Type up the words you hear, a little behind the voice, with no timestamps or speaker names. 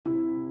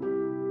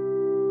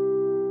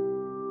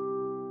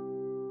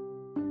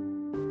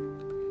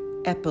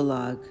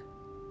Epilogue.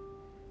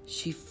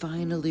 She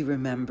finally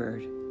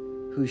remembered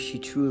who she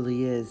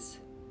truly is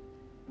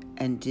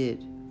and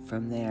did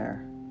from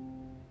there.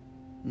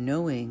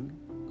 Knowing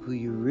who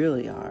you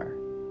really are,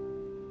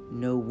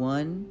 no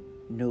one,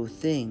 no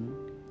thing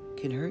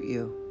can hurt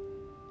you.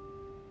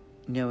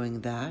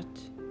 Knowing that,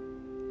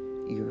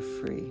 you're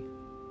free.